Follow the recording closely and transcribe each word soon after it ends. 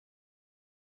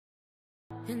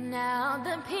And now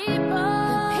the people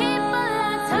are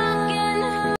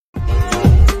talking.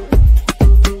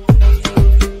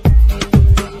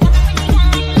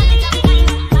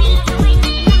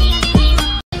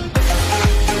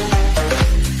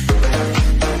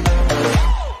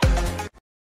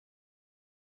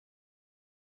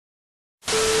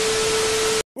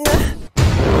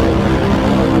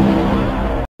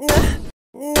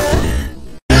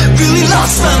 Really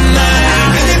lost my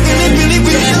mind.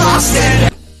 Really lost it.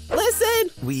 Listen!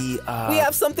 We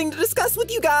have something to discuss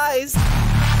with you guys!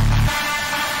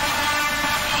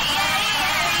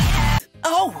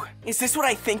 Oh, is this what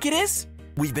I think it is?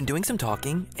 We've been doing some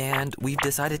talking, and we've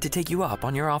decided to take you up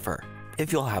on your offer,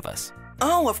 if you'll have us.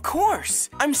 Oh, of course.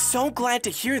 I'm so glad to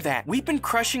hear that. We've been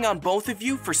crushing on both of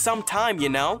you for some time, you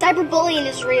know? Cyberbullying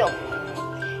is real.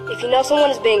 If you know someone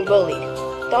is being bullied,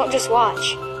 don't just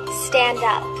watch. Stand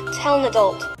up. Tell an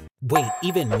adult. Wait,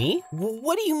 even me?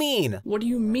 What do you mean? What do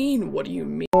you mean? What do you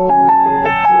mean?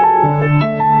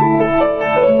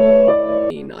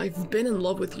 I've been in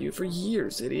love with you for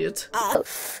years, idiot. I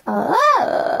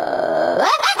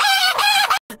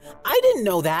didn't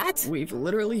know that! We've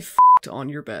literally f***ed on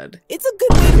your bed. It's a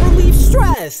good way to relieve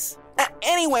stress!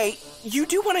 Anyway, you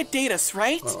do want to date us,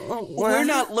 right? We're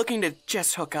not looking to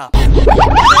just hook up.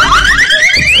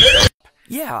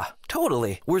 Yeah,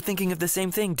 totally. We're thinking of the same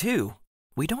thing, too.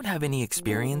 We don't have any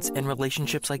experience in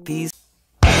relationships like these.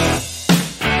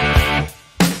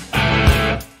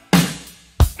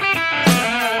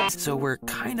 So we're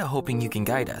kinda hoping you can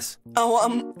guide us.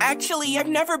 Oh, actually, I've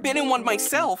never been in one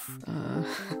myself.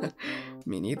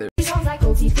 Me neither.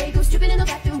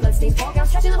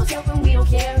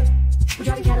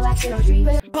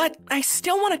 But I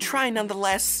still want to try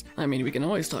nonetheless. I mean, we can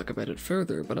always talk about it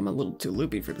further, but I'm a little too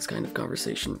loopy for this kind of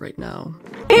conversation right now.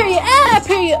 Period,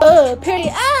 period,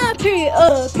 period,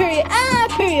 period, period,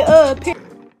 period,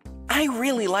 I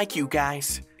really like you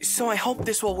guys, so I hope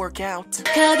this will work out.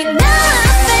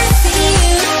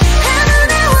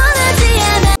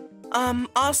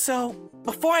 Also,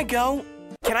 before I go,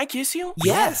 can I kiss you?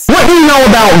 Yes! What do you know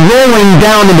about rolling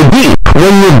down in the deep?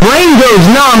 When your brain goes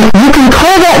numb, you can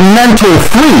call that mental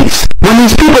freeze. When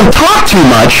these people talk too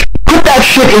much, put that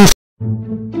shit in